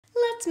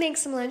Let's make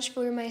some lunch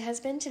for my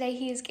husband. Today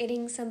he is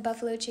getting some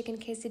buffalo chicken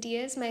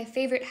quesadillas. My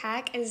favorite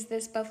hack is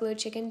this buffalo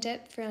chicken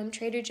dip from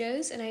Trader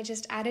Joe's, and I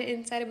just add it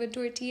inside of a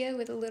tortilla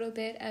with a little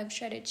bit of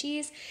shredded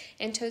cheese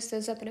and toast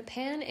those up in a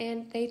pan,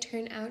 and they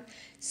turn out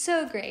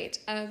so great.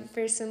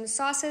 For some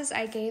sauces,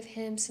 I gave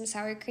him some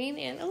sour cream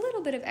and a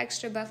little bit of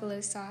extra buffalo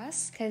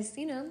sauce because,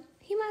 you know,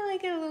 he might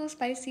like it a little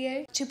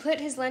spicier. To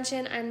put his lunch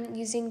in, I'm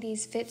using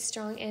these Fit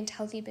Strong and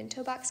Healthy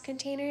Bento Box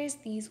containers.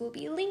 These will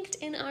be linked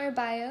in our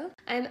bio.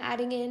 I'm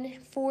adding in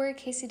 4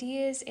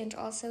 quesadillas and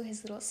also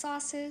his little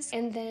sauces.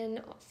 And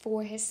then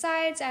for his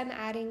sides, I'm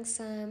adding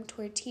some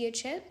tortilla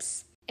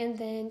chips. And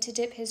then to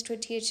dip his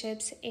tortilla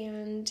chips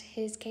and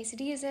his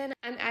quesadillas in,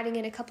 I'm adding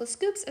in a couple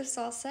scoops of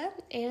salsa,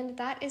 and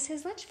that is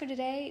his lunch for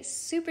today.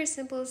 Super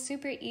simple,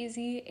 super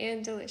easy,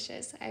 and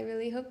delicious. I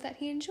really hope that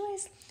he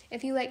enjoys.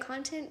 If you like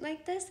content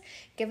like this,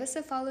 give us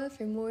a follow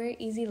for more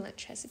easy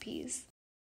lunch recipes.